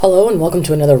Hello and welcome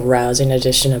to another rousing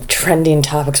edition of Trending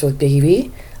Topics with BB.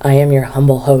 I am your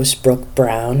humble host, Brooke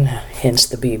Brown, hence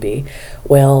the BB.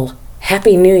 Well,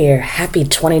 Happy New Year, Happy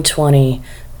 2020,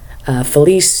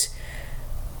 Feliz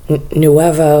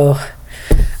Nuevo.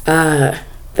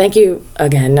 Thank you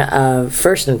again,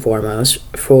 first and foremost,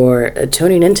 for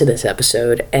tuning into this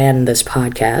episode and this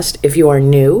podcast. If you are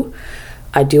new,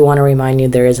 I do want to remind you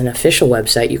there is an official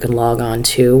website you can log on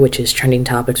to, which is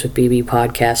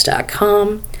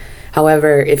trendingtopicswithbbpodcast.com.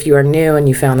 However, if you are new and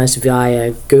you found this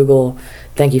via Google,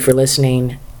 thank you for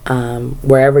listening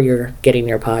wherever you're getting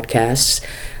your podcasts.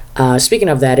 Speaking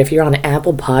of that, if you're on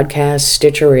Apple Podcasts,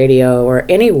 Stitcher Radio, or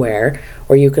anywhere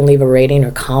where you can leave a rating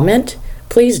or comment,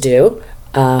 please do.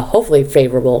 Hopefully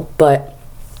favorable. But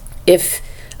if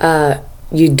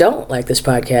you don't like this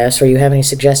podcast or you have any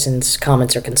suggestions,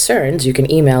 comments, or concerns, you can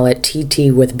email at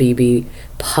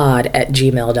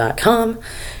ttwithbbpod@gmail.com.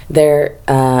 There,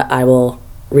 I will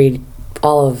read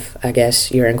all of,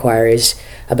 your inquiries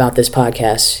about this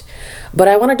podcast. But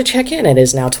I wanted to check in. It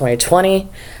is now 2020.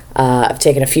 I've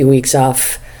taken a few weeks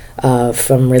off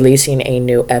from releasing a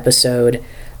new episode.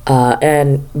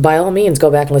 And by all means, go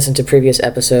back and listen to previous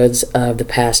episodes of the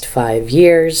past 5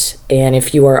 years. And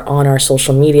if you are on our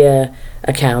social media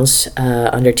accounts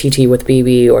under TT with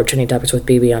BB or Trending Topics with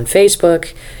BB on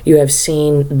Facebook, you have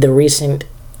seen the recent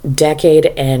decade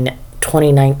and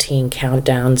 2019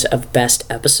 countdowns of best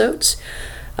episodes.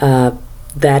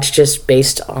 That's just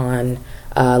based on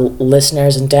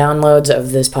listeners and downloads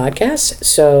of this podcast.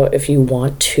 So if you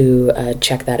want to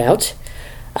check that out,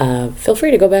 feel free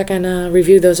to go back and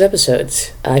review those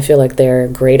episodes. I feel like they're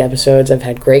great episodes. I've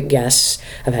had great guests.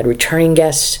 I've had returning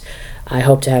guests. I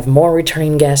hope to have more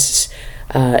returning guests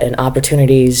and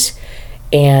opportunities.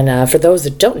 And for those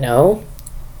that don't know,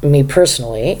 me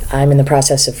personally, I'm in the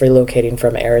process of relocating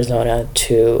from Arizona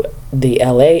to the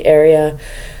LA area.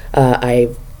 I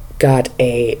got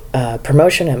a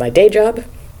promotion at my day job,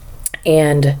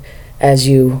 and as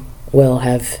you will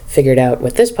have figured out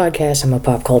with this podcast, I'm a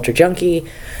pop culture junkie,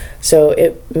 so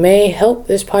it may help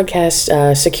this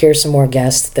podcast secure some more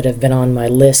guests that have been on my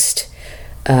list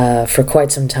for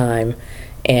quite some time,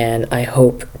 and I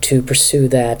hope to pursue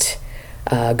that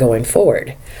going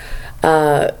forward.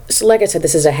 So like I said,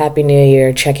 this is a Happy New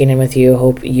Year, checking in with you.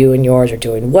 Hope you and yours are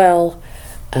doing well.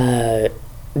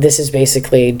 This is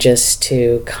basically just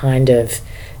to kind of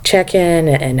check in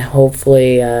and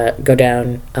hopefully go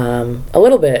down a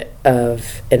little bit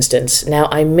of instance. Now,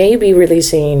 I may be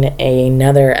releasing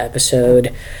another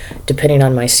episode depending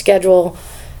on my schedule,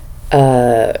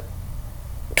 kind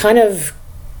of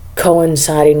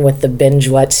coinciding with the Binge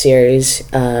What series,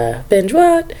 Binge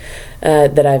What,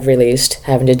 that I've released,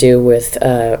 having to do with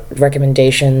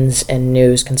recommendations and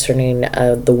news concerning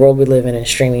the world we live in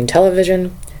streaming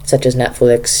television, such as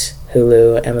Netflix,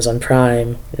 Hulu, Amazon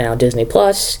Prime, now Disney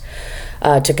Plus,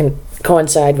 to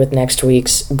coincide with next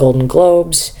week's Golden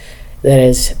Globes. That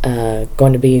is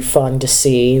going to be fun to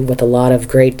see, with a lot of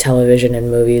great television and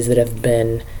movies that have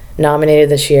been nominated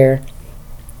this year,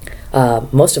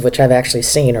 most of which I've actually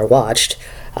seen or watched,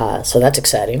 so that's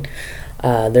exciting.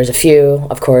 There's a few,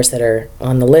 of course, that are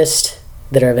on the list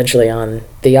that are eventually on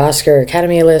the Oscar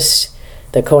Academy list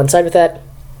that coincide with that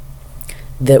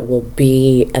will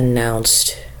be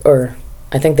announced, or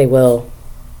I think they will,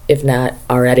 if not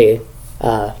already,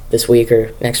 this week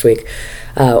or next week,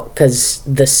 because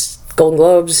this Golden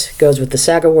Globes goes with the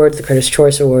SAG Awards, the Critics'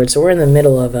 Choice Awards, so we're in the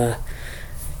middle of the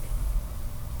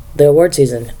award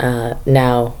season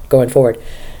now going forward.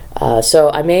 So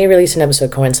I may release an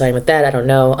episode coinciding with that. I don't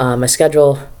know. My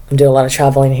schedule, I'm doing a lot of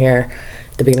traveling here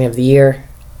at the beginning of the year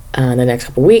in the next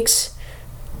couple weeks.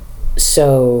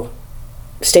 So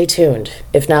stay tuned.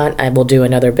 If not, I will do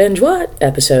another Binge What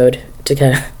episode to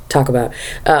kind of talk about.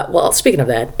 Well, speaking of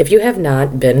that, if you have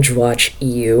not binge watched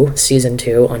You Season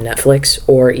 2 on Netflix,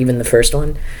 or even the first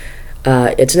one,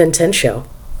 it's an intense show.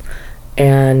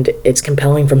 And it's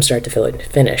compelling from start to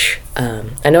finish.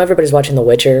 I know everybody's watching The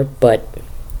Witcher, but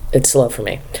it's slow for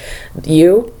me.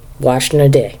 You watched in a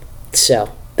day, so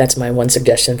that's my one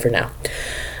suggestion for now.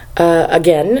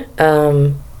 Again,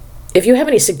 if you have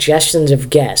any suggestions of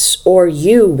guests, or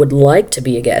you would like to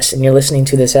be a guest and you're listening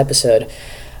to this episode,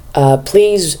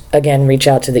 please, again, reach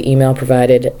out to the email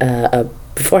provided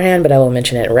beforehand, but I will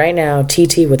mention it right now,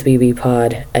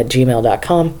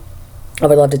 ttwithbbpod@gmail.com. I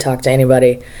would love to talk to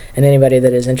anybody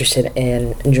that is interested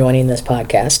in joining this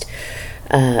podcast.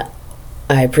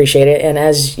 I appreciate it, and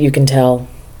as you can tell,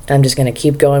 I'm just going to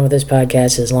keep going with this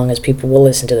podcast as long as people will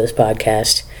listen to this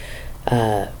podcast.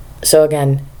 So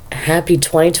again, happy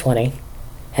 2020,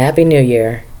 happy New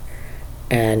Year,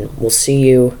 and we'll see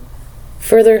you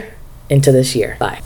further into this year. Bye.